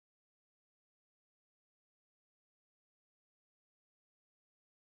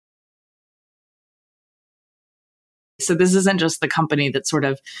So this isn't just the company that's sort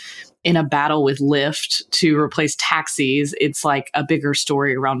of in a battle with Lyft to replace taxis. It's like a bigger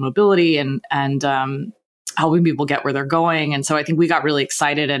story around mobility and helping people get where they're going. And so I think we got really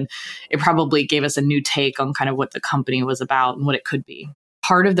excited, and it probably gave us a new take on kind of what the company was about and what it could be.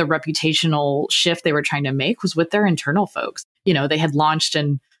 Part of the reputational shift they were trying to make was with their internal folks. You know, they had launched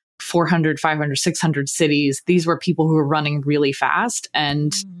in 400, 500, 600 cities. These were people who were running really fast.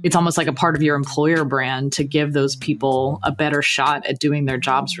 And it's almost like a part of your employer brand to give those people a better shot at doing their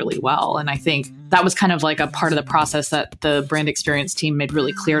jobs really well. And I think that was kind of like a part of the process that the brand experience team made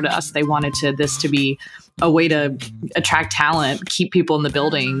really clear to us. They wanted this to be a way to attract talent, keep people in the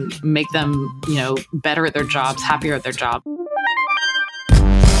building, make them, you know, better at their jobs, happier at their job.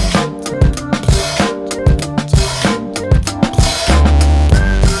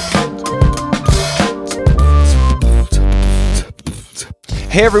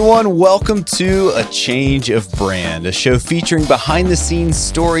 Hey everyone, welcome to A Change of Brand, a show featuring behind-the-scenes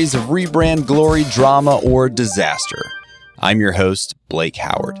stories of rebrand glory, drama, or disaster. I'm your host, Blake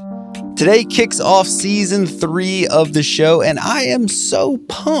Howard. Today kicks off season 3 of the show, and I am so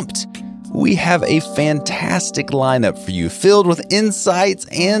pumped. We have a fantastic lineup for you, filled with insights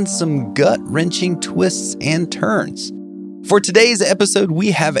and some gut-wrenching twists and turns. For today's episode,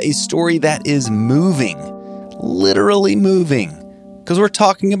 we have a story that is moving, literally moving. Because we're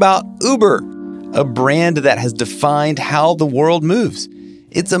talking about Uber, a brand that has defined how the world moves.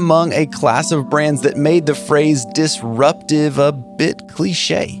 It's among a class of brands that made the phrase disruptive a bit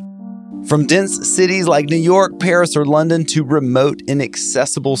cliche. From dense cities like New York, Paris, or London to remote,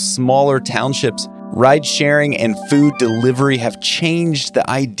 inaccessible, smaller townships, ride-sharing and food delivery have changed the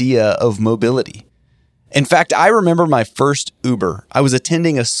idea of mobility. In fact, I remember my first Uber. I was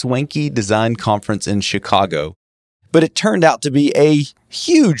attending a swanky design conference in Chicago. But it turned out to be a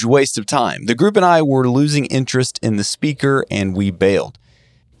huge waste of time. The group and I were losing interest in the speaker, and we bailed.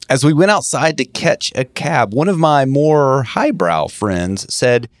 As we went outside to catch a cab, one of my more highbrow friends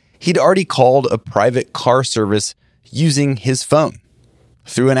said he'd already called a private car service using his phone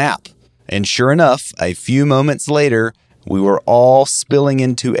through an app. And sure enough, a few moments later, we were all spilling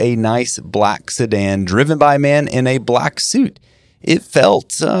into a nice black sedan driven by a man in a black suit. It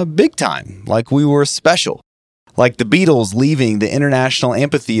felt big time, like we were special. Like the Beatles leaving the International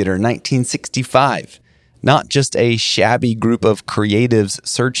Amphitheater in 1965. Not just a shabby group of creatives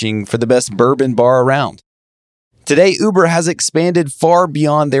searching for the best bourbon bar around. Today, Uber has expanded far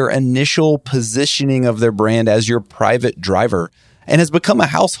beyond their initial positioning of their brand as your private driver and has become a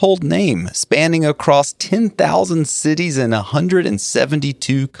household name spanning across 10,000 cities in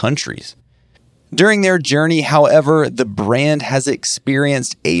 172 countries. During their journey, however, the brand has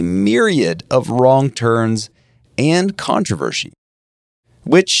experienced a myriad of wrong turns and controversy,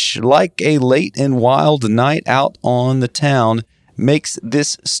 which, like a late and wild night out on the town, makes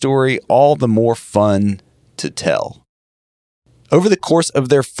this story all the more fun to tell. Over the course of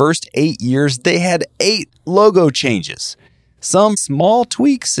their first 8 years, they had 8 logo changes, some small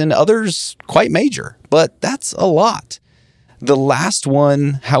tweaks and others quite major, but that's a lot. The last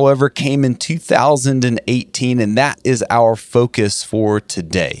one, however, came in 2018, and that is our focus for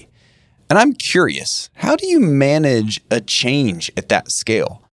today. And I'm curious, how do you manage a change at that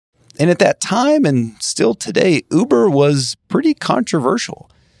scale? And at that time, and still today, Uber was pretty controversial.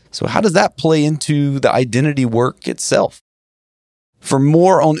 So how does that play into the identity work itself? For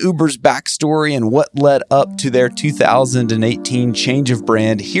more on Uber's backstory and what led up to their 2018 change of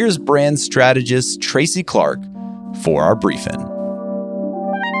brand, here's brand strategist Tracy Clark for our briefing.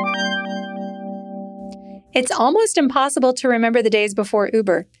 It's almost impossible to remember the days before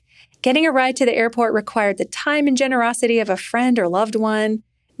Uber. Getting a ride to the airport required the time and generosity of a friend or loved one.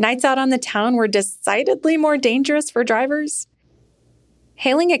 Nights out on the town were decidedly more dangerous for drivers.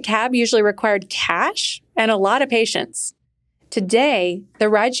 Hailing a cab usually required cash and a lot of patience. Today, the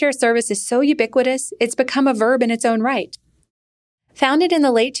rideshare service is so ubiquitous, it's become a verb in its own right. Founded in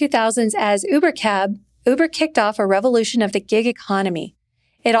the late 2000s as Uber Cab, Uber kicked off a revolution of the gig economy.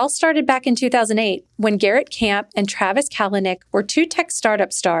 It all started back in 2008 when Garrett Camp and Travis Kalanick were 2 tech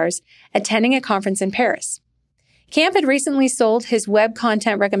startup stars attending a conference in Paris. Camp had recently sold his web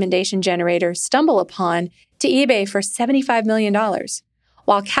content recommendation generator, StumbleUpon, to eBay for $75 million,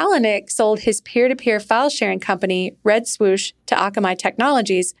 while Kalanick sold his peer-to-peer file-sharing company, Red Swoosh, to Akamai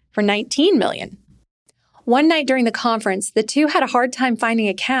Technologies for $19 million. One night during the conference, the two had a hard time finding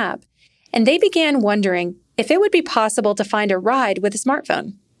a cab, and they began wondering if it would be possible to find a ride with a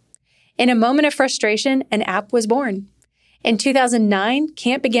smartphone. In a moment of frustration, an app was born. In 2009,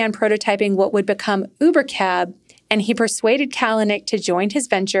 Camp began prototyping what would become Uber Cab, and he persuaded Kalanick to join his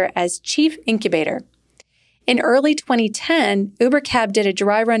venture as chief incubator. In early 2010, Uber Cab did a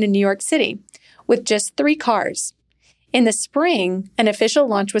dry run in New York City with just 3 cars. In the spring, an official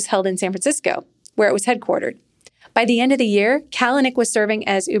launch was held in San Francisco, where it was headquartered. By the end of the year, Kalanick was serving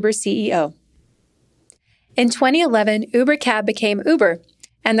as Uber's CEO. In 2011, Uber Cab became Uber,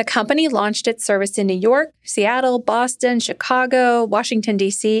 and the company launched its service in New York, Seattle, Boston, Chicago, Washington,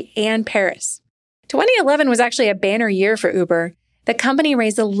 D.C., and Paris. 2011 was actually a banner year for Uber. The company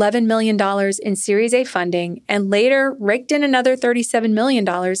raised $11 million in Series A funding and later raked in another $37 million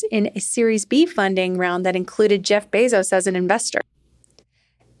in a Series B funding round that included Jeff Bezos as an investor.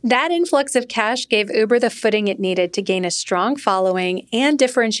 That influx of cash gave Uber the footing it needed to gain a strong following and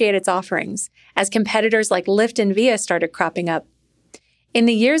differentiate its offerings, as competitors like Lyft and Via started cropping up. In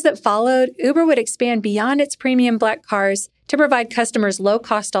the years that followed, Uber would expand beyond its premium black cars to provide customers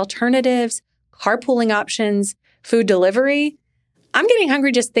low-cost alternatives, carpooling options, food delivery. I'm getting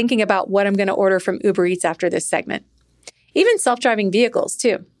hungry just thinking about what I'm going to order from Uber Eats after this segment. Even self-driving vehicles,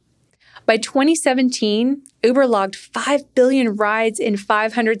 too. By 2017, Uber logged 5 billion rides in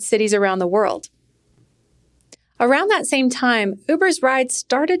 500 cities around the world. Around that same time, Uber's rides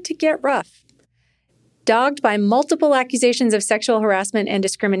started to get rough. Dogged by multiple accusations of sexual harassment and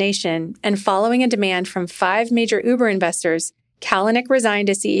discrimination, and following a demand from 5 major Uber investors, Kalanick resigned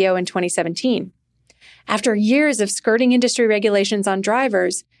as CEO in 2017. After years of skirting industry regulations on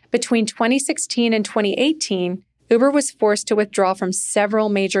drivers, between 2016 and 2018, Uber was forced to withdraw from several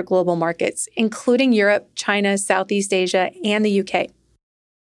major global markets, including Europe, China, Southeast Asia, and the UK.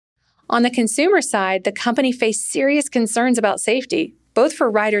 On the consumer side, the company faced serious concerns about safety, both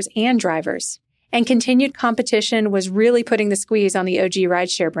for riders and drivers, and continued competition was really putting the squeeze on the OG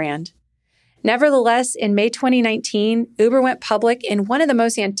rideshare brand. Nevertheless, in May 2019, Uber went public in one of the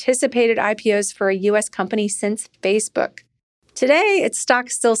most anticipated IPOs for a U.S. company since Facebook. Today, its stock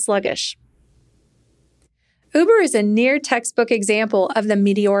is still sluggish. Uber is a near textbook example of the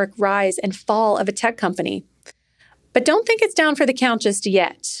meteoric rise and fall of a tech company. But don't think it's down for the count just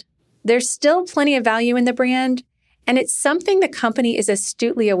yet. There's still plenty of value in the brand, and it's something the company is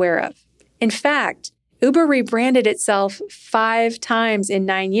astutely aware of. In fact, Uber rebranded itself 5 times in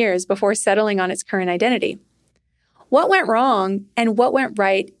 9 years before settling on its current identity. What went wrong and what went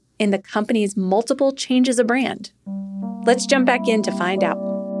right in the company's multiple changes of brand? Let's jump back in to find out.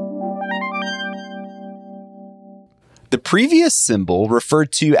 The previous symbol,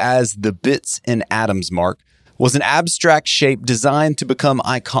 referred to as the bits and atoms mark, was an abstract shape designed to become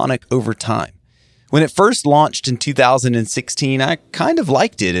iconic over time. When it first launched in 2016, I kind of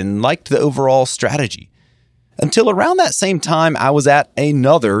liked it and liked the overall strategy. Until around that same time, I was at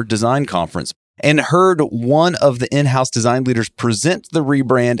another design conference and heard one of the in-house design leaders present the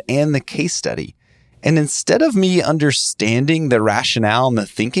rebrand and the case study. And instead of me understanding the rationale and the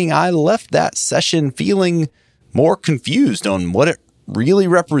thinking, I left that session feeling more confused on what it really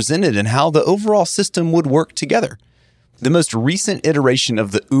represented and how the overall system would work together. The most recent iteration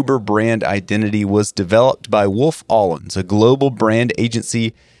of the Uber brand identity was developed by Wolf Allens, a global brand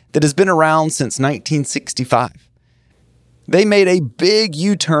agency that has been around since 1965. They made a big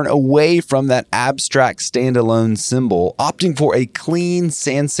U-turn away from that abstract standalone symbol, opting for a clean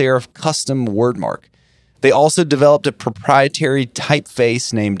sans serif custom wordmark. They also developed a proprietary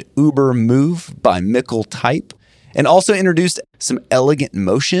typeface named Uber Move by Mickle Type, and also introduced some elegant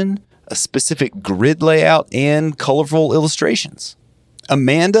motion, a specific grid layout, and colorful illustrations.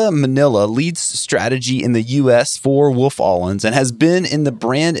 Amanda Munilla leads strategy in the U.S. for Wolf Allens and has been in the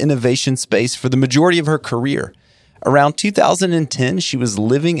brand innovation space for the majority of her career. Around 2010, she was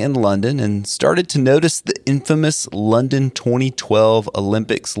living in London and started to notice the infamous London 2012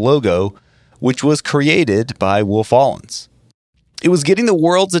 Olympics logo, which was created by Wolf Allens. It was getting the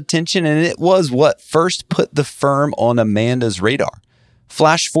world's attention, and it was what first put the firm on Amanda's radar.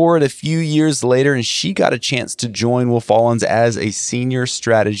 Flash forward a few years later, and she got a chance to join Wolf Allens as a senior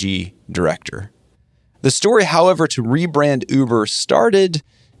strategy director. The story, however, to rebrand Uber started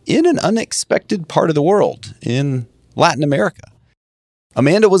in an unexpected part of the world, in Latin America.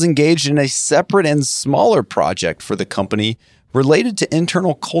 Amanda was engaged in a separate and smaller project for the company related to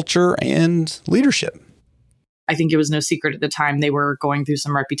internal culture and leadership. I think it was no secret at the time they were going through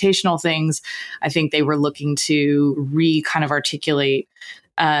some reputational things. I think they were looking to kind of articulate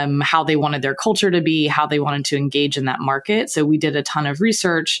how they wanted their culture to be, how they wanted to engage in that market. So we did a ton of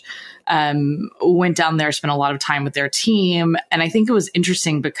research, went down there, spent a lot of time with their team. And I think it was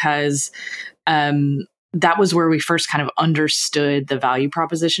interesting because that was where we first kind of understood the value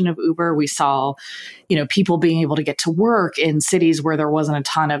proposition of Uber. We saw, people being able to get to work in cities where there wasn't a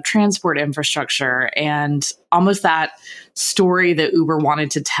ton of transport infrastructure. And almost that story that Uber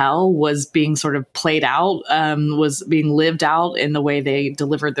wanted to tell was being sort of played out, was being lived out in the way they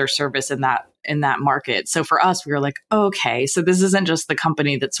delivered their service in that market. So for us, we were like, okay, so this isn't just the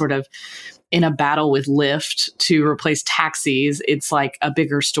company that's sort of in a battle with Lyft to replace taxis. It's like a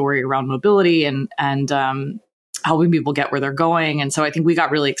bigger story around mobility and helping people get where they're going. And so I think we got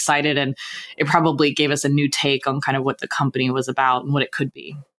really excited, and it probably gave us a new take on kind of what the company was about and what it could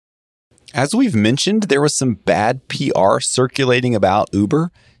be. As we've mentioned, there was some bad PR circulating about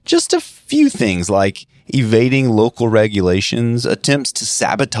Uber. Just a few things like evading local regulations, attempts to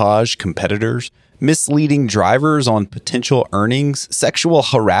sabotage competitors, misleading drivers on potential earnings, sexual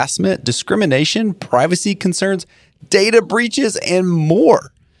harassment, discrimination, privacy concerns, data breaches, and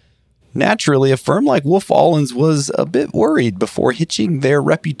more. Naturally, a firm like Wolf Olins was a bit worried before hitching their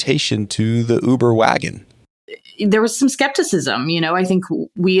reputation to the Uber wagon. There was some skepticism. I think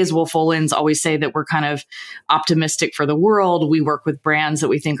we as Wolf Olins always say that we're kind of optimistic for the world. We work with brands that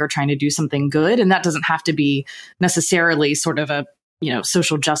we think are trying to do something good. And that doesn't have to be necessarily sort of a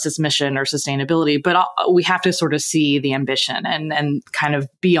social justice mission or sustainability, but we have to sort of see the ambition and kind of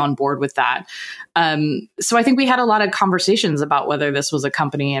be on board with that. So I think we had a lot of conversations about whether this was a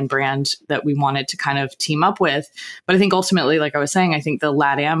company and brand that we wanted to kind of team up with. But I think ultimately, like I was saying, I think the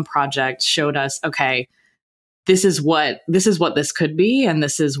LATAM project showed us, okay, this is what this could be, and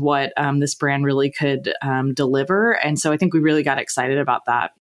this is what this brand really could deliver. And so I think we really got excited about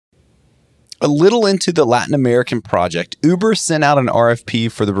that. A little into the Latin American project, Uber sent out an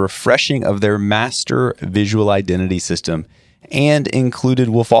RFP for the refreshing of their master visual identity system and included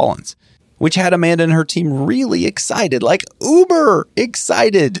Wolf Olins, which had Amanda and her team really excited, like Uber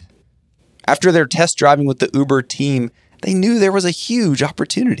excited. After their test driving with the Uber team, they knew there was a huge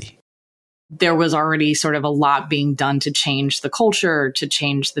opportunity. There was already sort of a lot being done to change the culture, to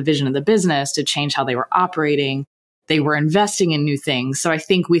change the vision of the business, to change how they were operating. They were investing in new things. So I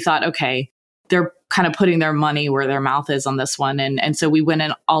think we thought, okay, they're kind of putting their money where their mouth is on this one. And so we went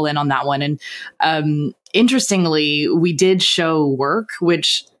all in on that one. And interestingly, we did show work,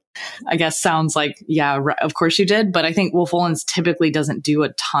 which I guess sounds like, yeah, of course you did. But I think Wolf Olins typically doesn't do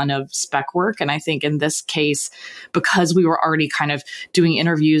a ton of spec work. And I think in this case, because we were already kind of doing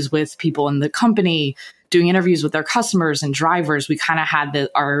interviews with people in the company, doing interviews with their customers and drivers, we kind of had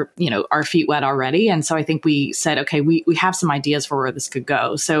our feet wet already. And so I think we said, okay, we have some ideas for where this could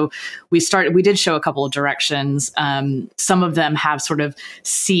go. So we did show a couple of directions. Some of them have sort of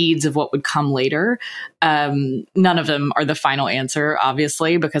seeds of what would come later. None of them are the final answer,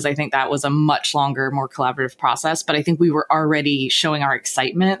 obviously, because I think that was a much longer, more collaborative process. But I think we were already showing our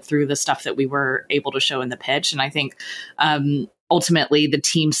excitement through the stuff that we were able to show in the pitch. And I think, ultimately, the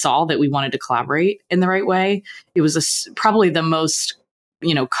team saw that we wanted to collaborate in the right way. It was probably the most,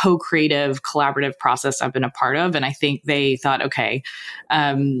 co-creative, collaborative process I've been a part of. And I think they thought, okay,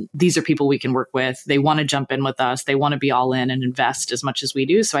 these are people we can work with. They want to jump in with us. They want to be all in and invest as much as we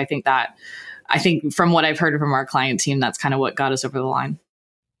do. So I think from what I've heard from our client team, that's kind of what got us over the line.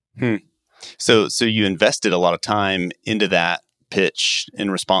 So you invested a lot of time into that pitch in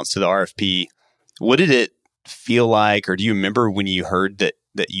response to the RFP. What did it feel like, or do you remember when you heard that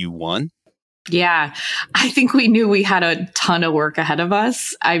you won? Yeah, I think we knew we had a ton of work ahead of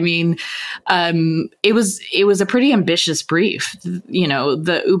us. I mean, it was a pretty ambitious brief.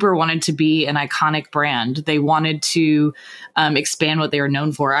 The Uber wanted to be an iconic brand. They wanted to expand what they were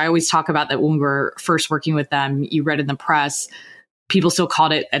known for. I always talk about that when we were first working with them, you read in the press, people still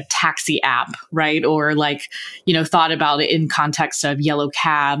called it a taxi app, right? Or thought about it in context of yellow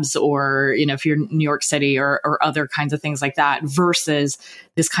cabs or, if you're in New York City or other kinds of things like that, versus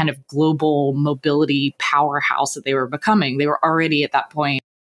this kind of global mobility powerhouse that they were becoming. They were already at that point,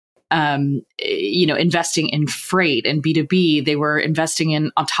 investing in freight and B2B. They were investing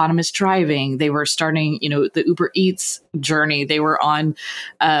in autonomous driving. They were starting, the Uber Eats journey. They were on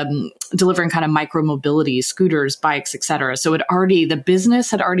delivering kind of micro mobility, scooters, bikes, et cetera. So the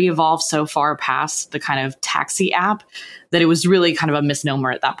business had already evolved so far past the kind of taxi app that it was really kind of a misnomer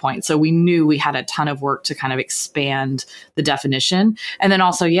at that point. So we knew we had a ton of work to kind of expand the definition. And then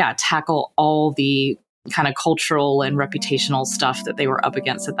also, tackle all the kind of cultural and reputational stuff that they were up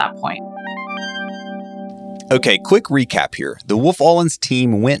against at that point. Okay, quick recap here. The Wolf Olins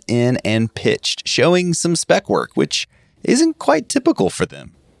team went in and pitched, showing some spec work, which isn't quite typical for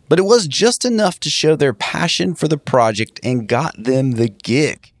them. But it was just enough to show their passion for the project and got them the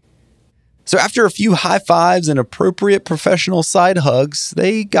gig. So after a few high fives and appropriate professional side hugs,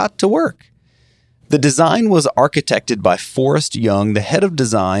 they got to work. The design was architected by Forrest Young, the head of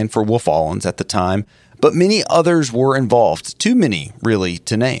design for Wolf Allens at the time, but many others were involved, too many, really,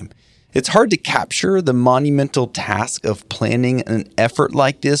 to name. It's hard to capture the monumental task of planning an effort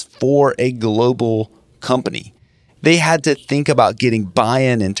like this for a global company. They had to think about getting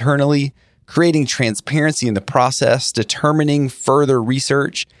buy-in internally, creating transparency in the process, determining further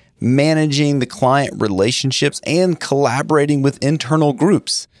research, managing the client relationships, and collaborating with internal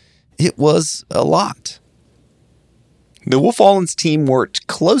groups. It was a lot. The Wolf Allens team worked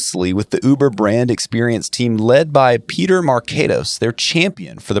closely with the Uber brand experience team led by Peter Markados, their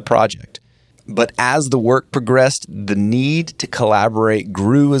champion for the project. But as the work progressed, the need to collaborate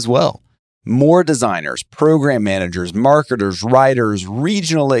grew as well. More designers, program managers, marketers, writers,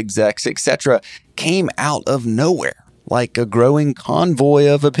 regional execs, etc. came out of nowhere, like a growing convoy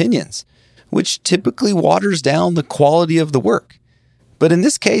of opinions, which typically waters down the quality of the work. But in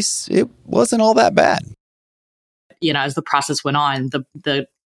this case, it wasn't all that bad. As the process went on, the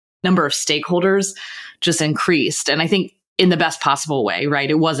number of stakeholders just increased. And I think in the best possible way,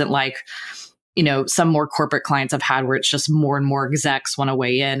 right? It wasn't like, some more corporate clients I've had where it's just more and more execs want to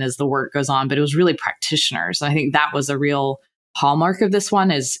weigh in as the work goes on, but it was really practitioners. And I think that was a real hallmark of this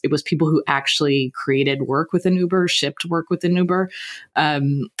one, is it was people who actually created work within Uber, shipped work within Uber.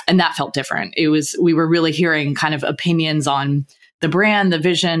 And that felt different. We were really hearing kind of opinions on the brand, the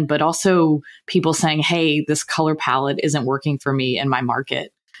vision, but also people saying, hey, this color palette isn't working for me in my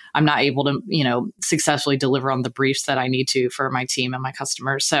market. I'm not able to, successfully deliver on the briefs that I need to for my team and my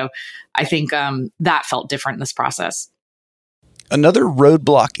customers. So I think that felt different in this process. Another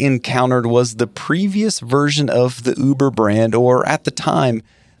roadblock encountered was the previous version of the Uber brand, or at the time,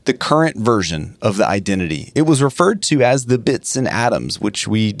 the current version of the identity. It was referred to as the bits and atoms, which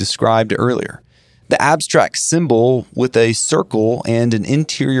we described earlier. The abstract symbol with a circle and an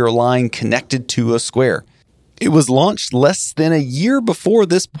interior line connected to a square. It was launched less than a year before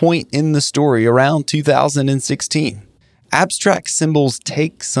this point in the story, around 2016. Abstract symbols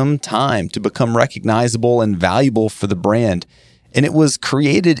take some time to become recognizable and valuable for the brand, and it was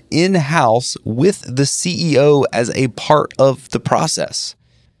created in-house with the CEO as a part of the process.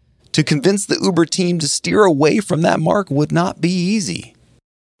 To convince the Uber team to steer away from that mark would not be easy.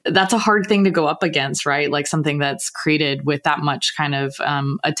 That's a hard thing to go up against, right? Like something that's created with that much kind of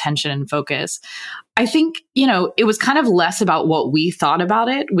attention and focus. I think, it was kind of less about what we thought about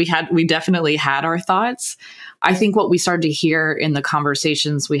it. We definitely had our thoughts. I think what we started to hear in the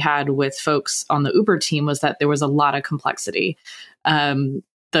conversations we had with folks on the Uber team was that there was a lot of complexity.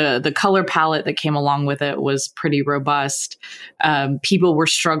 The color palette that came along with it was pretty robust. People were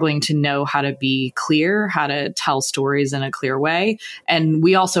struggling to know how to be clear, how to tell stories in a clear way. And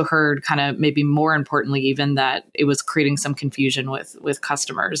we also heard, kind of maybe more importantly, even that it was creating some confusion with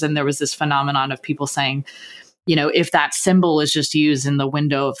customers. And there was this phenomenon of people saying, if that symbol is just used in the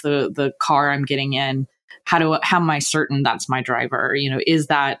window of the car I'm getting in, how am I certain that's my driver? Is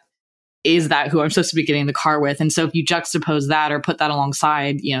that who I'm supposed to be getting in the car with? And so if you juxtapose that or put that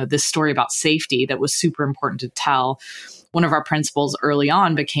alongside, this story about safety that was super important to tell, one of our principles early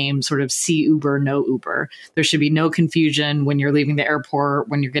on became sort of see Uber, know Uber. There should be no confusion when you're leaving the airport,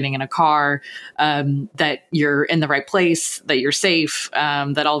 when you're getting in a car, that you're in the right place, that you're safe,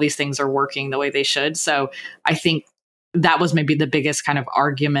 that all these things are working the way they should. So I think that was maybe the biggest kind of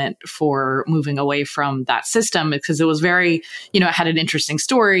argument for moving away from that system, because it was very, it had an interesting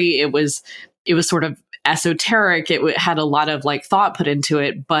story. It was sort of esoteric. It had a lot of thought put into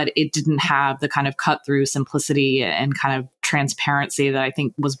it, but it didn't have the kind of cut through simplicity and kind of transparency that I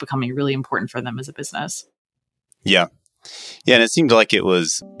think was becoming really important for them as a business. Yeah. Yeah. And it seemed like it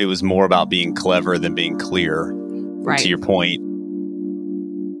was more about being clever than being clear. Right. To your point.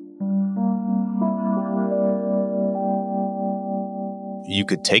 You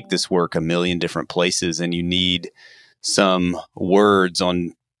could take this work a million different places, and you need some words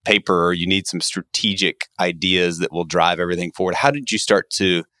on paper, or you need some strategic ideas that will drive everything forward. How did you start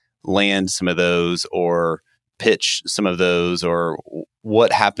to land some of those or pitch some of those, or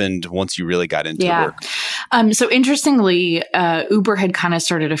what happened once you really got into the work? So interestingly, Uber had kind of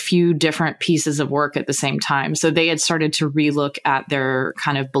started a few different pieces of work at the same time. So they had started to relook at their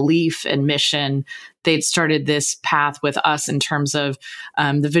kind of belief and mission. They'd started this path with us in terms of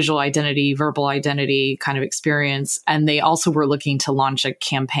the visual identity, verbal identity kind of experience. And they also were looking to launch a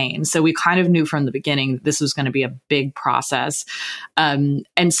campaign. So we kind of knew from the beginning this was going to be a big process. And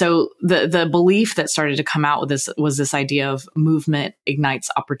so the belief that started to come out with this was this idea of movement ignites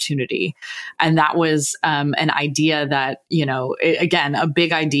opportunity. And that was an idea that, again, a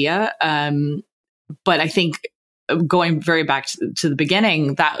big idea. But I think going very back to the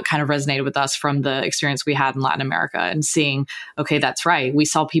beginning, that kind of resonated with us from the experience we had in Latin America and seeing, okay, that's right. We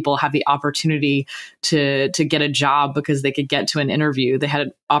saw people have the opportunity to get a job because they could get to an interview. They had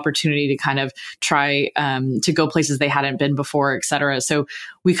an opportunity to kind of try to go places they hadn't been before, et cetera. So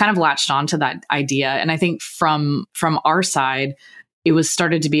we kind of latched onto that idea. And I think from our side, it was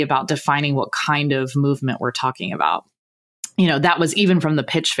started to be about defining what kind of movement we're talking about. That was even from the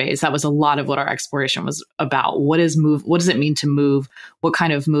pitch phase. That was a lot of what our exploration was about. What does it mean to move? What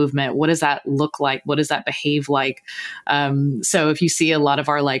kind of movement? What does that look like? What does that behave like? So if you see a lot of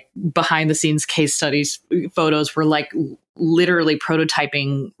our like behind the scenes case studies photos, we're like literally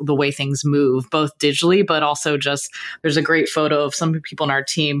prototyping the way things move, both digitally, but also just there's a great photo of some people in our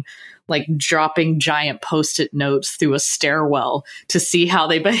team like dropping giant Post-it notes through a stairwell to see how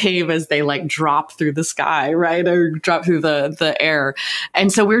they behave as they like drop through the sky, right? Or drop through the air.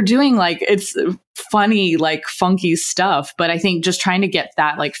 And so we're doing like, it's funny, like funky stuff, but I think just trying to get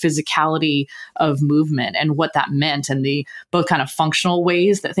that like physicality of movement and what that meant and the both kind of functional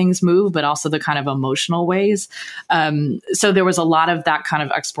ways that things move, but also the kind of emotional ways. So there was a lot of that kind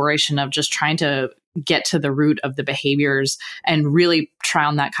of exploration of just trying to get to the root of the behaviors and really try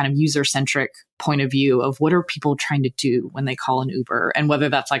on that kind of user-centric point of view of what are people trying to do when they call an Uber, and whether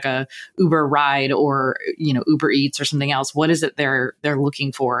that's like a Uber ride or, Uber Eats or something else, what is it they're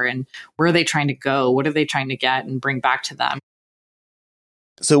looking for and where are they trying to go? What are they trying to get and bring back to them?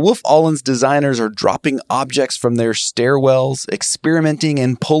 So Wolf Olins designers are dropping objects from their stairwells, experimenting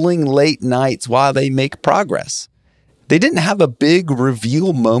and pulling late nights while they make progress. They didn't have a big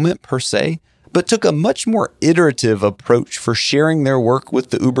reveal moment per se, but took a much more iterative approach for sharing their work with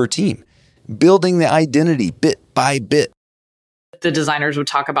the Uber team, building the identity bit by bit. The designers would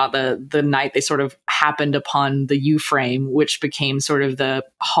talk about the night they sort of happened upon the U-frame, which became sort of the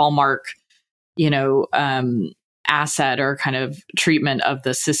hallmark, asset or kind of treatment of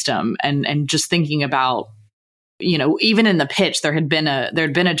the system. And just thinking about, even in the pitch, there'd been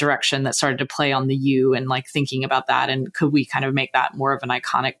a direction that started to play on the U and like thinking about that. And could we kind of make that more of an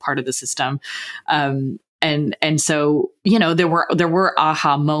iconic part of the system? And so, there were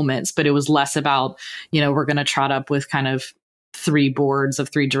aha moments, but it was less about, we're going to trot up with kind of 3 boards of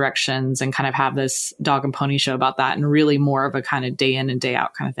 3 directions and kind of have this dog and pony show about that, and really more of a kind of day in and day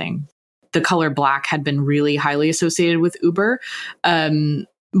out kind of thing. The color black had been really highly associated with Uber.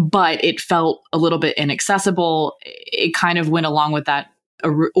 But it felt a little bit inaccessible. It kind of went along with that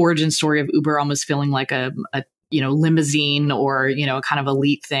origin story of Uber almost feeling like a limousine or, a kind of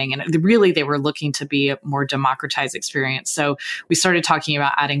elite thing. And really, they were looking to be a more democratized experience. So we started talking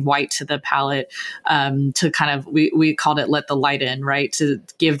about adding white to the palette to kind of, we called it Let the Light In, right? To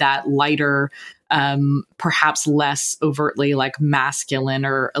give that lighter, perhaps less overtly like masculine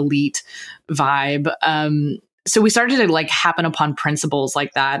or elite vibe. So we started to like happen upon principles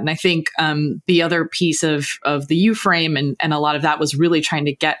like that. And I think the other piece of the U-frame and a lot of that was really trying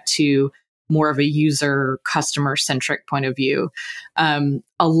to get to more of a user customer centric point of view. A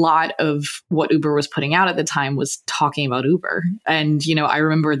lot of what Uber was putting out at the time was talking about Uber. And, I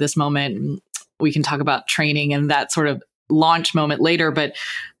remember this moment, we can talk about training and that sort of launch moment later, but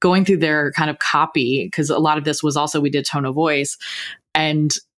going through their kind of copy, because a lot of this was also, we did tone of voice,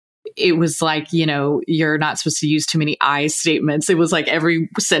 and it was like, you're not supposed to use too many I statements. It was like every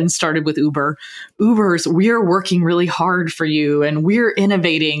sentence started with Uber. Ubers, we're working really hard for you and we're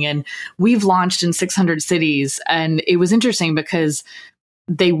innovating and we've launched in 600 cities. And it was interesting because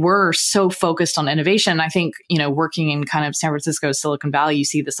they were so focused on innovation. I think, working in kind of San Francisco, Silicon Valley, you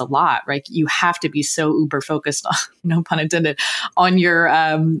see this a lot, right? You have to be so uber focused, no pun intended, on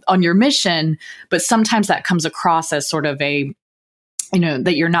your mission. But sometimes that comes across as sort of a,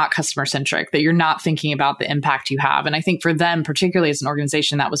 that you're not customer centric, that you're not thinking about the impact you have. And I think for them, particularly as an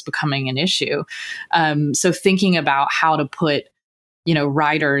organization, that was becoming an issue. So thinking about how to put,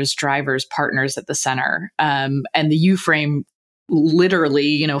 riders, drivers, partners at the center. And the U-frame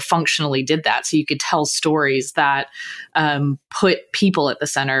literally, functionally did that. So you could tell stories that put people at the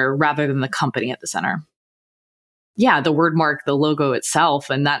center rather than the company at the center. Yeah, the word mark, the logo itself,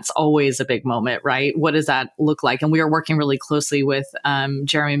 and that's always a big moment, right? What does that look like? And we are working really closely with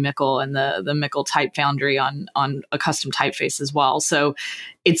Jeremy Mickle and the Mickle Type Foundry on a custom typeface as well. So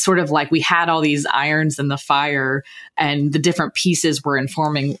it's sort of like we had all these irons in the fire, and the different pieces were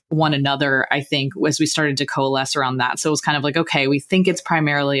informing one another, I think, as we started to coalesce around that. So it was kind of like, okay, we think it's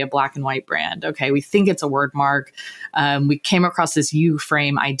primarily a black and white brand. Okay, we think it's a word mark. We came across this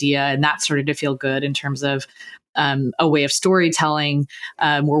U-frame idea, and that started to feel good in terms of a way of storytelling.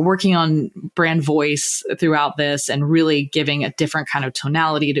 We're working on brand voice throughout this and really giving a different kind of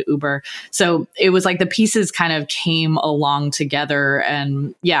tonality to Uber. So it was like the pieces kind of came along together.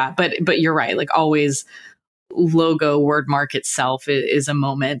 And yeah, but you're right. Like always, logo word mark itself is a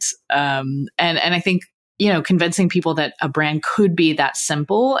moment. And I think, convincing people that a brand could be that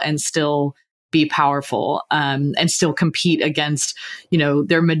simple and still be powerful, and still compete against,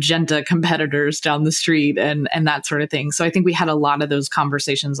 their magenta competitors down the street and that sort of thing. So I think we had a lot of those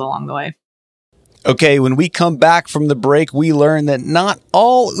conversations along the way. Okay, when we come back from the break, we learn that not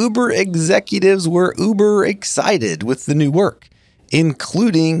all Uber executives were uber excited with the new work,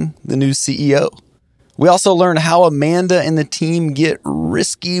 including the new CEO. We also learn how Amanda and the team get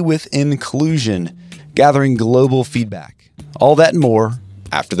risky with inclusion, gathering global feedback. All that and more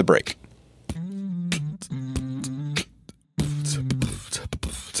after the break.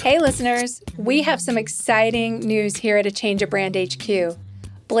 Hey listeners, we have some exciting news here at A Change of Brand HQ.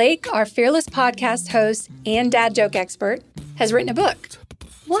 Blake, our fearless podcast host and dad joke expert, has written a book.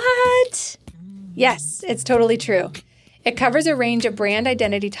 What? Yes, it's totally true. It covers a range of brand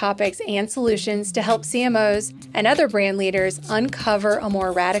identity topics and solutions to help CMOs and other brand leaders uncover a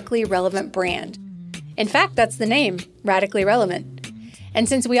more radically relevant brand. In fact, that's the name, Radically Relevant. And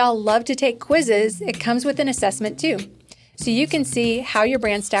since we all love to take quizzes, it comes with an assessment too, so you can see how your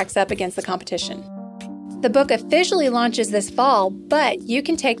brand stacks up against the competition. The book officially launches this fall, but you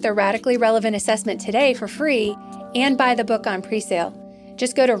can take the Radically Relevant assessment today for free and buy the book on presale.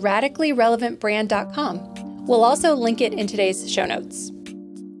 Just go to radicallyrelevantbrand.com. We'll also link it in today's show notes.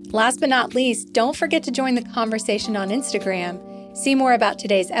 Last but not least, don't forget to join the conversation on Instagram. See more about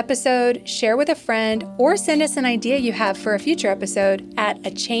today's episode, share with a friend, or send us an idea you have for a future episode at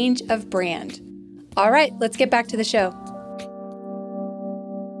A Change of Brand. All right, let's get back to the show.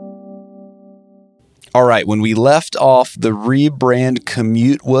 All right, when we left off, the rebrand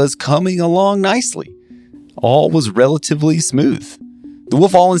commute was coming along nicely. All was relatively smooth. The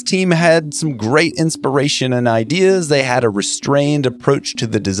Wolf Allens team had some great inspiration and ideas. They had a restrained approach to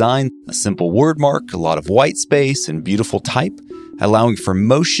the design, a simple word mark, a lot of white space, and beautiful type, allowing for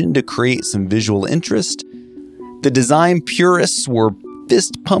motion to create some visual interest. The design purists were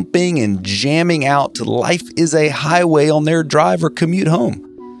fist pumping and jamming out to Life is a Highway on their drive or commute home.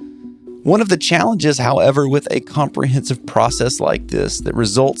 One of the challenges, however, with a comprehensive process like this that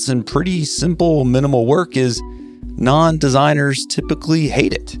results in pretty simple, minimal work is non-designers typically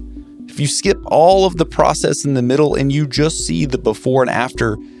hate it. If you skip all of the process in the middle and you just see the before and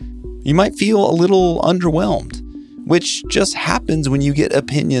after, you might feel a little underwhelmed, which just happens when you get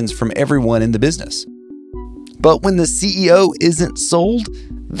opinions from everyone in the business. But when the CEO isn't sold,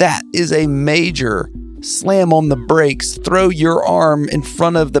 that is a major slam on the brakes, throw your arm in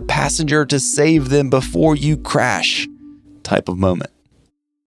front of the passenger to save them before you crash type of moment.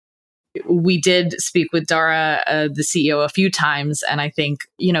 We did speak with Dara, the CEO, a few times. And I think,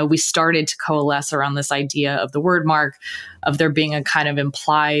 we started to coalesce around this idea of the word mark, of there being a kind of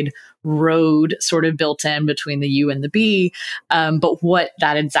implied road sort of built in between the U and the B. But what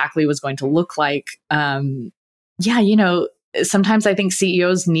that exactly was going to look like, sometimes I think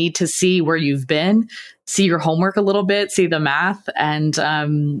CEOs need to see where you've been, see your homework a little bit, see the math, and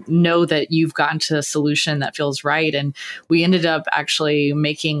know that you've gotten to a solution that feels right. And we ended up actually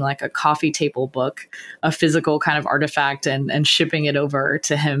making like a coffee table book, a physical kind of artifact, and shipping it over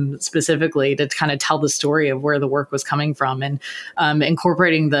to him specifically to kind of tell the story of where the work was coming from, and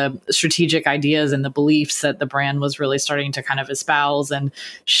incorporating the strategic ideas and the beliefs that the brand was really starting to kind of espouse, and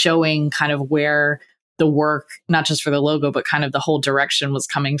showing kind of where the work, not just for the logo, but kind of the whole direction was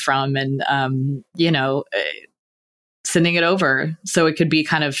coming from, and, sending it over so it could be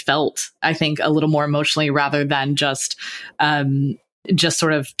kind of felt, I think, a little more emotionally rather than just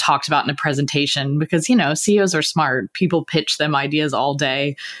sort of talked about in a presentation, because, CEOs are smart. People pitch them ideas all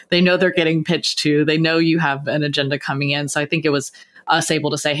day. They know they're getting pitched to. They know you have an agenda coming in. So I think it was us able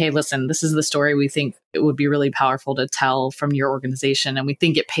to say, hey, listen, this is the story we think it would be really powerful to tell from your organization. And we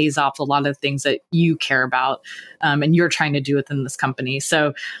think it pays off a lot of things that you care about and you're trying to do within this company.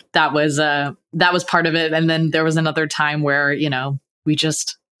 So that was part of it. And then there was another time where, we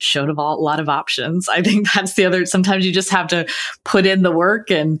just showed a lot of options. I think that's the other, sometimes you just have to put in the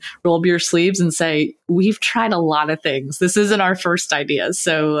work and roll up your sleeves and say, we've tried a lot of things. This isn't our first idea.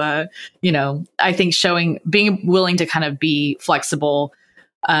 So, I think being willing to kind of be flexible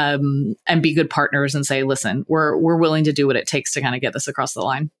and be good partners and say, listen, we're willing to do what it takes to kind of get this across the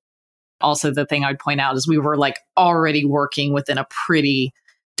line. Also, the thing I'd point out is we were like already working within a pretty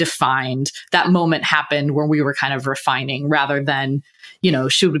defined. That moment happened when we were kind of refining rather than,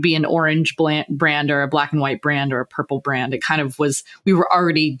 should it be an orange brand or a black and white brand or a purple brand? It kind of was, we were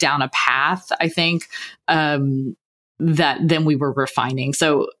already down a path, I think, that then we were refining.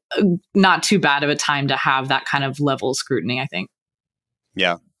 So not too bad of a time to have that kind of level of scrutiny, I think.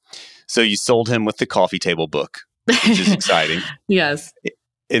 Yeah. So you sold him with the coffee table book, which is exciting. Yes.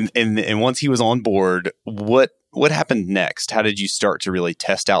 And once he was on board, what happened next? How did you start to really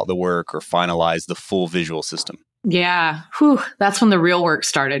test out the work or finalize the full visual system? Yeah. That's when the real work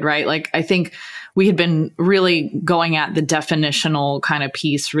started, right? Like, I think we had been really going at the definitional kind of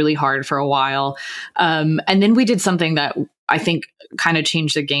piece really hard for a while. And then we did something that I think kind of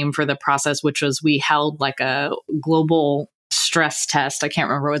changed the game for the process, which was we held like a global stress test. I can't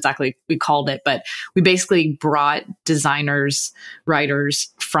remember what exactly we called it, but we basically brought designers,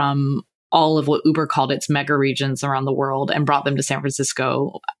 writers from all of what Uber called its mega regions around the world and brought them to San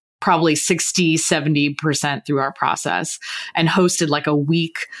Francisco, probably 60, 70% through our process, and hosted like a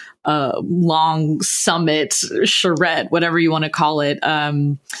week long summit, charrette, whatever you want to call it,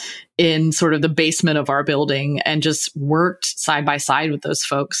 in sort of the basement of our building, and just worked side by side with those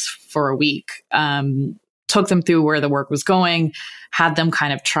folks for a week. Took them through where the work was going, had them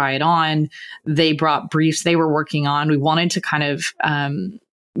kind of try it on. They brought briefs they were working on. We wanted to kind of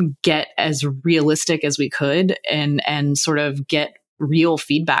get as realistic as we could and sort of get real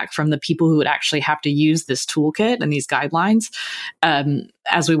feedback from the people who would actually have to use this toolkit and these guidelines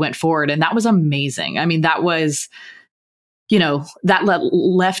as we went forward. And that was amazing. I mean, that was, that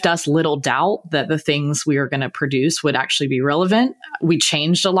left us little doubt that the things we were going to produce would actually be relevant. We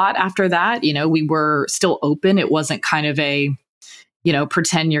changed a lot after that. We were still open. It wasn't kind of a,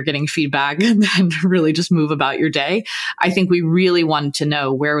 pretend you're getting feedback and then really just move about your day. I think we really wanted to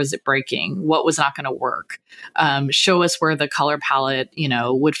know, where was it breaking? What was not going to work? Show us where the color palette,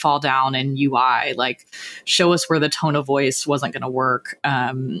 would fall down in UI, like show us where the tone of voice wasn't going to work.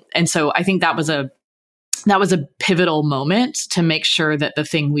 And so I think that was a pivotal moment to make sure that the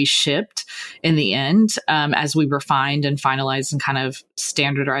thing we shipped in the end, as we refined and finalized and kind of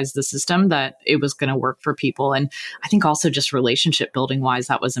standardized the system, that it was going to work for people. And I think also just relationship building wise,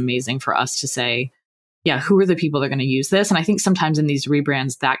 that was amazing for us to say, yeah, who are the people that are going to use this? And I think sometimes in these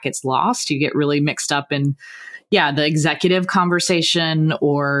rebrands that gets lost. You get really mixed up in, the executive conversation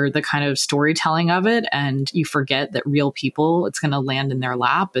or the kind of storytelling of it. And you forget that real people, it's going to land in their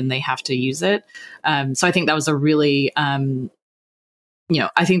lap and they have to use it. So I think that was a really, I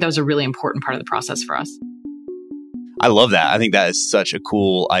think that was a really important part of the process for us. I love that. I think that is such a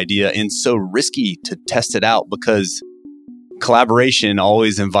cool idea and so risky to test it out, because collaboration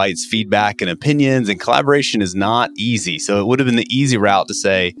always invites feedback and opinions, and collaboration is not easy. So it would have been the easy route to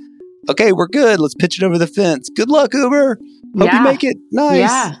say, okay, we're good. Let's pitch it over the fence. Good luck, Uber. Hope you make it.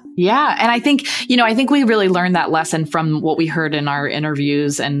 Nice. Yeah. And I think, I think we really learned that lesson from what we heard in our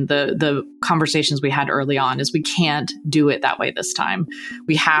interviews and the conversations we had early on, is we can't do it that way this time.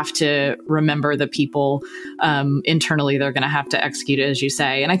 We have to remember the people internally they're going to have to execute it, as you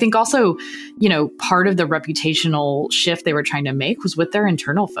say. And I think also, part of the reputational shift they were trying to make was with their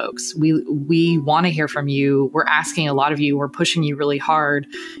internal folks. We want to hear from you. We're asking a lot of you. We're pushing you really hard.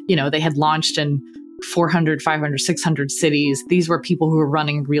 They had launched in 400, 500, 600 cities. These were people who were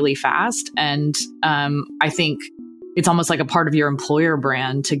running really fast. And I think it's almost like a part of your employer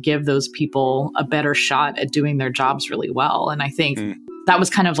brand to give those people a better shot at doing their jobs really well. And I think that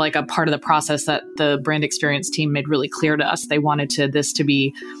was kind of like a part of the process that the brand experience team made really clear to us. They wanted this to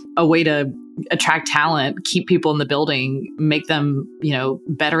be a way to attract talent, keep people in the building, make them,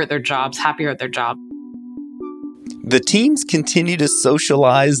 better at their jobs, happier at their job. The teams continue to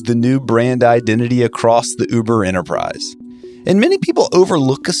socialize the new brand identity across the Uber enterprise. And many people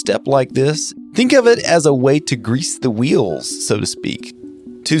overlook a step like this. Think of it as a way to grease the wheels, so to speak,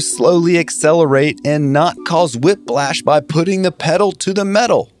 to slowly accelerate and not cause whiplash by putting the pedal to the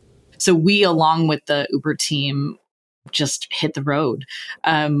metal. So we, along with the Uber team, just hit the road.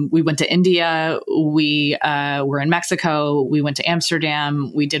 We went to India. We were in Mexico. We went to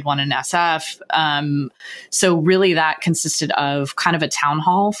Amsterdam. We did one in SF. So really that consisted of kind of a town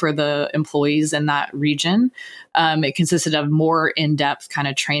hall for the employees in that region. It consisted of more in-depth kind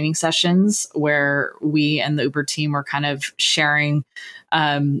of training sessions where we and the Uber team were kind of sharing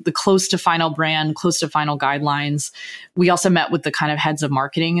the close to final brand, close to final guidelines. We also met with the kind of heads of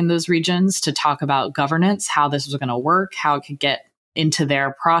marketing in those regions to talk about governance, how this was going to work, how it could get into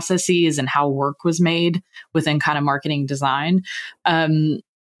their processes and how work was made within kind of marketing design.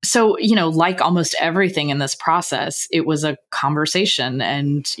 So, like almost everything in this process, it was a conversation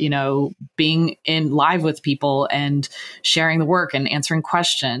and, being in live with people and sharing the work and answering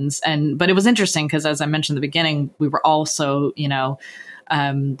questions. But it was interesting because, as I mentioned at the beginning, we were also,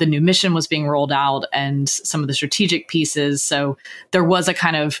 the new mission was being rolled out and some of the strategic pieces. So there was a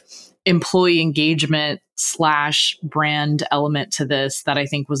kind of employee engagement / brand element to this that I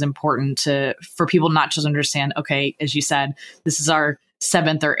think was important for people not just understand, okay, as you said, this is our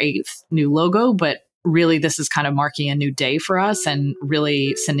 7th or 8th new logo, but really this is kind of marking a new day for us and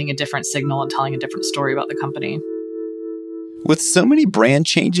really sending a different signal and telling a different story about the company. With so many brand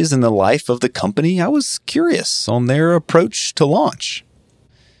changes in the life of the company, I was curious on their approach to launch.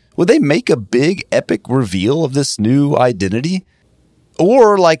 Would they make a big, epic reveal of this new identity?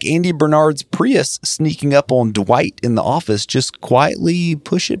 Or, like Andy Bernard's Prius sneaking up on Dwight in the office, just quietly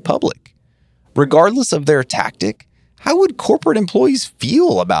push it public? Regardless of their tactic, how would corporate employees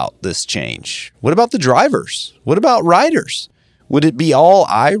feel about this change? What about the drivers? What about riders? Would it be all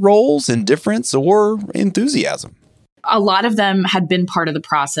eye rolls, indifference, or enthusiasm? A lot of them had been part of the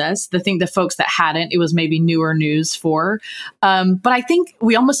process. The folks that hadn't, it was maybe newer news for. But I think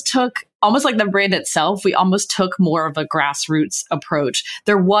we almost like the brand itself, we almost took more of a grassroots approach.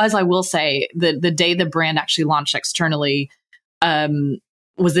 There was, I will say, the day the brand actually launched externally,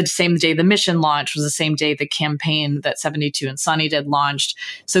 was the same day the mission launched, was the same day the campaign that 72 and Sunny did launched.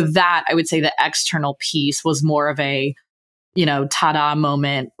 So that, I would say, the external piece was more of a, ta-da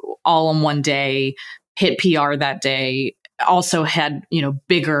moment, all in one day, hit PR that day. Also had,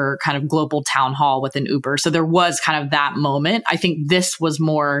 bigger kind of global town hall within Uber. So there was kind of that moment. I think this was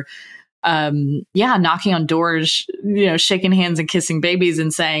more, knocking on doors, shaking hands and kissing babies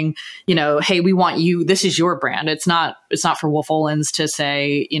and saying, hey, we want you. This is your brand. It's not for Wolf Olins to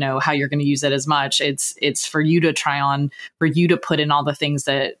say, how you're going to use it as much. It's for you to try on, for you to put in all the things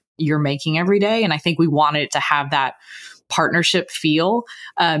that you're making every day. And I think we wanted to have that partnership feel,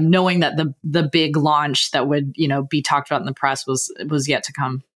 knowing that the big launch that would, be talked about in the press was yet to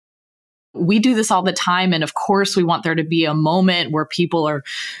come. We do this all the time. And of course, we want there to be a moment where people are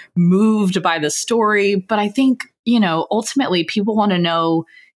moved by the story. But I think, ultimately people want to know,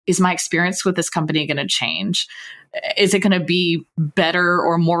 is my experience with this company going to change? Is it going to be better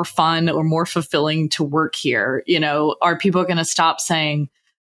or more fun or more fulfilling to work here? Are people going to stop saying,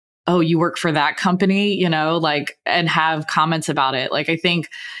 oh, you work for that company, and have comments about it? I think,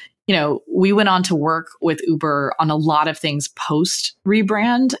 we went on to work with Uber on a lot of things post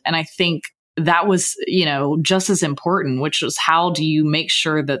rebrand. And I think that was, just as important, which was how do you make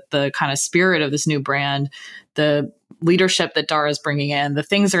sure that the kind of spirit of this new brand, the leadership that Dara is bringing in, the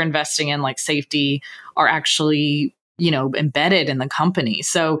things they're investing in, like safety, are actually, embedded in the company.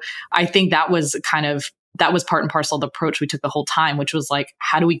 So I think that was part and parcel of the approach we took the whole time, which was like,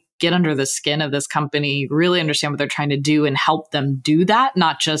 how do we get under the skin of this company, really understand what they're trying to do and help them do that,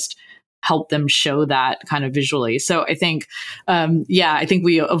 not just help them show that kind of visually. So I think, I think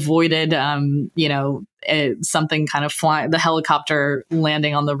we avoided, something kind of flying, the helicopter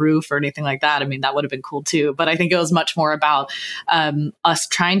landing on the roof or anything like that. I mean, that would have been cool too. But I think it was much more about us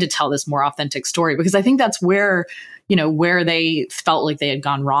trying to tell this more authentic story, because I think that's where they felt like they had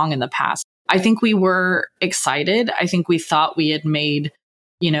gone wrong in the past. I think we were excited. I think we thought we had made,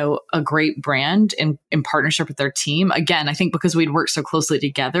 a great brand in partnership with their team. Again, I think because we'd worked so closely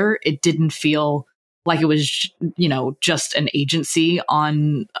together, it didn't feel like it was, just an agency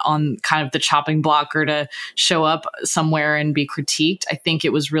on kind of the chopping block or to show up somewhere and be critiqued. I think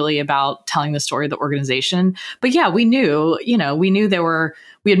it was really about telling the story of the organization. But yeah, we knew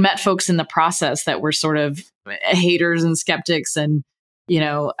we had met folks in the process that were sort of haters and skeptics and,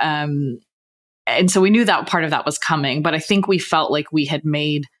 and so we knew that part of that was coming, but I think we felt like we had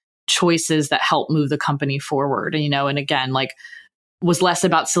made choices that helped move the company forward, and again, was less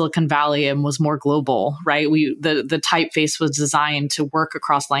about Silicon Valley and was more global, right? The typeface was designed to work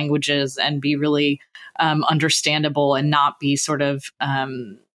across languages and be really understandable and not be sort of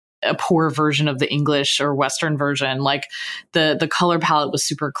a poor version of the English or Western version. The color palette was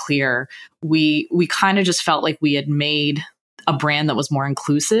super clear. We kind of just felt like we had made a brand that was more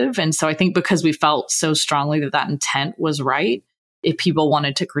inclusive. And so I think because we felt so strongly that intent was right, if people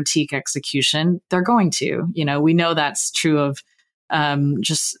wanted to critique execution, they're going to. We know that's true of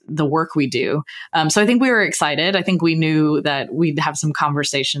just the work we do. So I think we were excited. I think we knew that we'd have some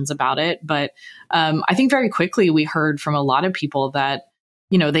conversations about it. But I think very quickly we heard from a lot of people that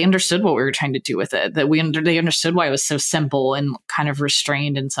they understood what we were trying to do with it, that they understood why it was so simple and kind of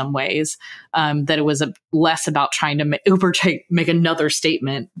restrained in some ways, that it was less about trying to make another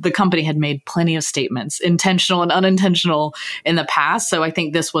statement. The company had made plenty of statements, intentional and unintentional, in the past. So I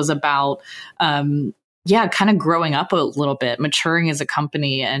think this was about, kind of growing up a little bit, maturing as a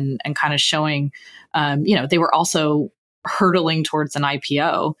company, and kind of showing, they were also hurtling towards an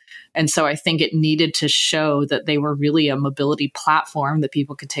IPO. And so I think it needed to show that they were really a mobility platform that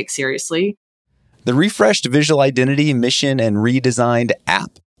people could take seriously. The refreshed visual identity, mission, and redesigned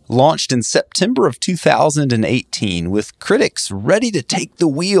app launched in September of 2018 with critics ready to take the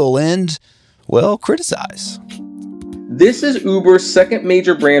wheel and, criticize. This is Uber's second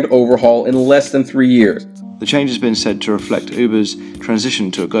major brand overhaul in less than 3 years. The change has been said to reflect Uber's transition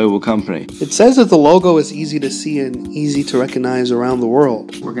to a global company. It says that the logo is easy to see and easy to recognize around the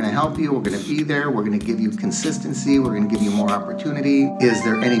world. We're going to help you. We're going to be there. We're going to give you consistency. We're going to give you more opportunity. Is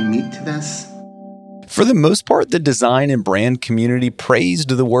there any meat to this? For the most part, the design and brand community praised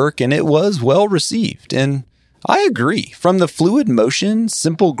the work, and it was well received. And I agree. From the fluid motion,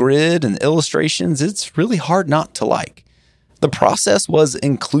 simple grid, and illustrations, it's really hard not to like. The process was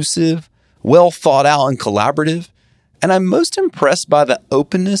inclusive, well thought out, and collaborative. And I'm most impressed by the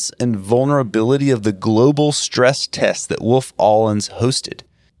openness and vulnerability of the global stress test that Wolf Allens hosted.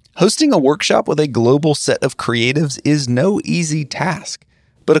 Hosting a workshop with a global set of creatives is no easy task.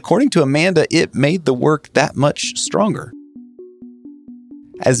 But according to Amanda, it made the work that much stronger.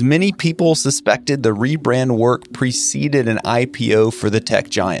 As many people suspected, the rebrand work preceded an IPO for the tech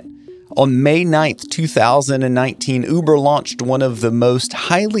giant. On May 9th, 2019, Uber launched one of the most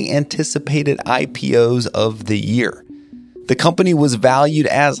highly anticipated IPOs of the year. The company was valued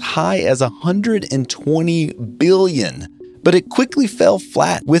as high as $120 billion, but it quickly fell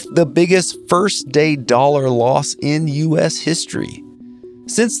flat with the biggest first-day dollar loss in U.S. history.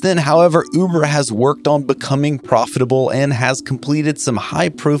 Since then, however, Uber has worked on becoming profitable and has completed some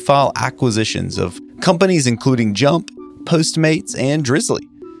high-profile acquisitions of companies including Jump, Postmates, and Drizzly,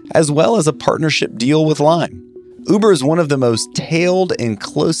 as well as a partnership deal with Lime. Uber is one of the most tailed and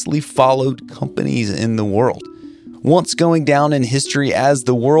closely followed companies in the world, once going down in history as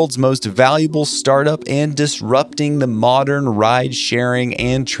the world's most valuable startup and disrupting the modern ride-sharing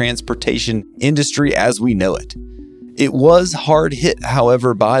and transportation industry as we know it. It was hard hit,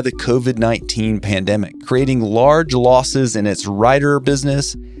 however, by the COVID-19 pandemic, creating large losses in its rider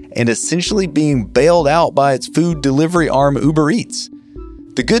business and essentially being bailed out by its food delivery arm Uber Eats.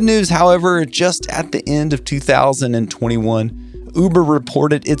 The good news, however, just at the end of 2021, Uber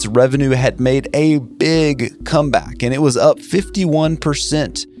reported its revenue had made a big comeback, and it was up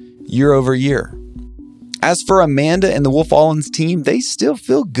 51% year over year. As for Amanda and the Wolf Allens team, they still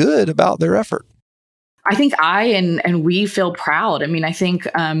feel good about their effort. I think and we feel proud. I mean, I think,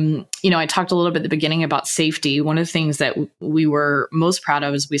 I talked a little bit at the beginning about safety. One of the things that we were most proud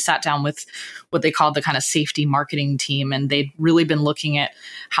of is we sat down with what they called the kind of safety marketing team, and they'd really been looking at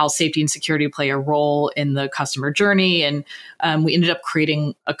how safety and security play a role in the customer journey. And we ended up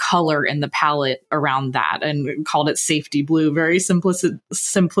creating a color in the palette around that and called it safety blue, very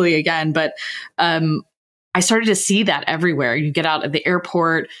simply again. But I started to see that everywhere. You get out at the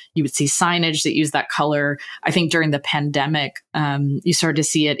airport, you would see signage that use that color. I think during the pandemic, you started to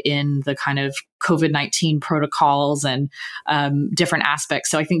see it in the kind of COVID-19 protocols and different aspects.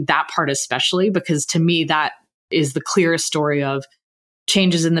 So I think that part especially, because to me, that is the clearest story of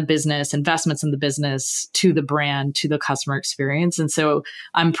changes in the business, investments in the business, to the brand, to the customer experience. And so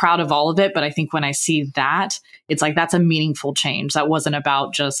I'm proud of all of it. But I think when I see that, it's like, that's a meaningful change. That wasn't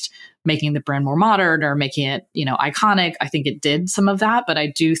about just making the brand more modern or making it, iconic. I think it did some of that. But I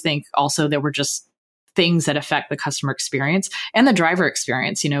do think also there were just things that affect the customer experience and the driver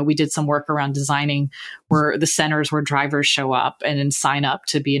experience. We did some work around designing where the centers where drivers show up and then sign up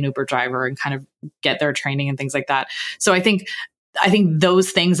to be an Uber driver and kind of get their training and things like that. So I think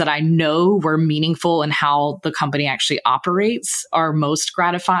those things that I know were meaningful in how the company actually operates are most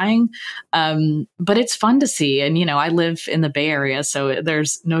gratifying. But it's fun to see. And, I live in the Bay Area, so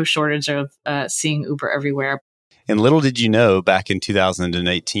there's no shortage of seeing Uber everywhere. And little did you know back in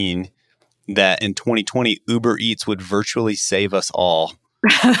 2018 that in 2020, Uber Eats would virtually save us all.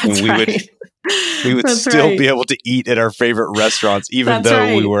 And we would still be able to eat at our favorite restaurants, even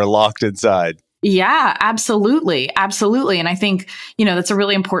though we were locked inside. Yeah, absolutely. Absolutely. And I think, that's a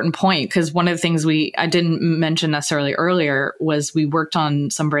really important point, because one of the things I didn't mention necessarily earlier was we worked on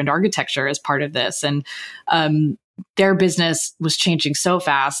some brand architecture as part of this. And their business was changing so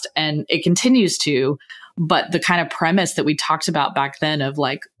fast, and it continues to. But the kind of premise that we talked about back then of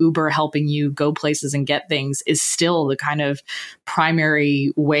like Uber helping you go places and get things is still the kind of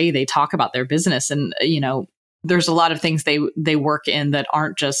primary way they talk about their business. And, there's a lot of things they work in that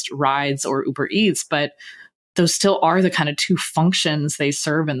aren't just rides or Uber Eats, but those still are the kind of two functions they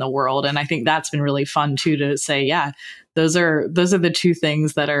serve in the world. And I think that's been really fun too, to say, yeah, those are the two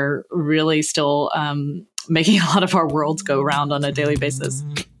things that are really still making a lot of our worlds go round on a daily basis.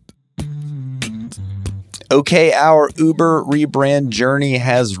 Okay, our Uber rebrand journey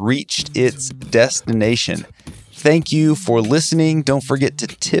has reached its destination. Thank you for listening. Don't forget to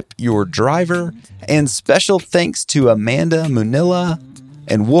tip your driver. And special thanks to Amanda Munilla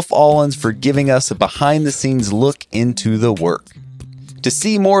and Wolf Allens for giving us a behind-the-scenes look into the work. To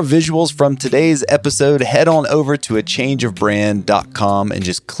see more visuals from today's episode, head on over to achangeofbrand.com and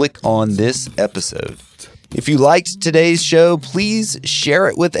just click on this episode. If you liked today's show, please share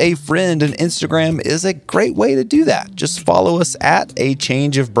it with a friend, and Instagram is a great way to do that. Just follow us at A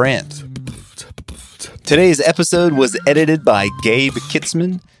Change of Brand. Today's episode was edited by Gabe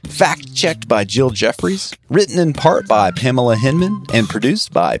Kitzman, fact-checked by Jill Jeffries, written in part by Pamela Hinman, and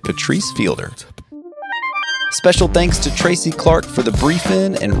produced by Patrice Fielder. Special thanks to Tracy Clark for the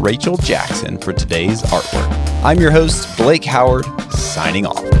briefing and Rachel Jackson for today's artwork. I'm your host, Blake Howard, signing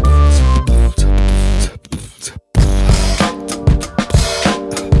off.